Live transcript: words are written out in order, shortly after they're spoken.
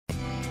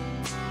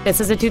This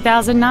is a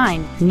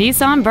 2009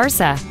 Nissan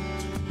Versa.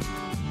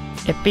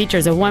 It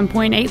features a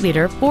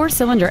 1.8-liter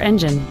four-cylinder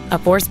engine, a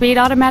four-speed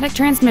automatic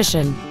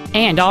transmission,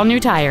 and all new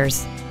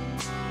tires.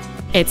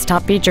 Its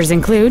top features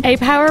include a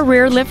power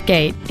rear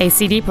liftgate, a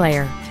CD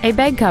player, a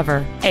bed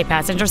cover, a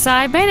passenger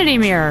side vanity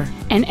mirror,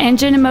 an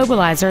engine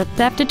immobilizer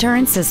theft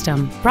deterrent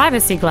system,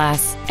 privacy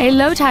glass, a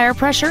low tire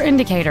pressure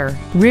indicator,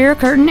 rear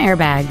curtain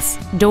airbags,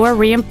 door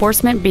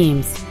reinforcement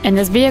beams, and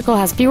this vehicle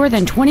has fewer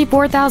than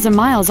 24,000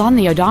 miles on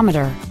the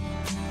odometer.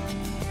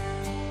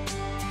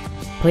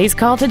 Please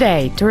call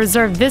today to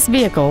reserve this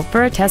vehicle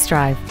for a test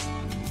drive.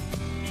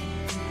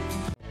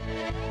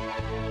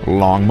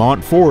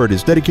 Longmont Ford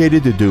is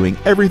dedicated to doing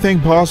everything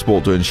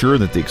possible to ensure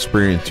that the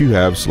experience you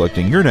have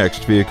selecting your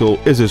next vehicle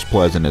is as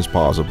pleasant as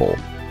possible.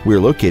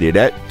 We're located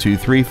at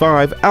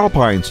 235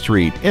 Alpine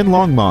Street in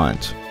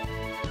Longmont.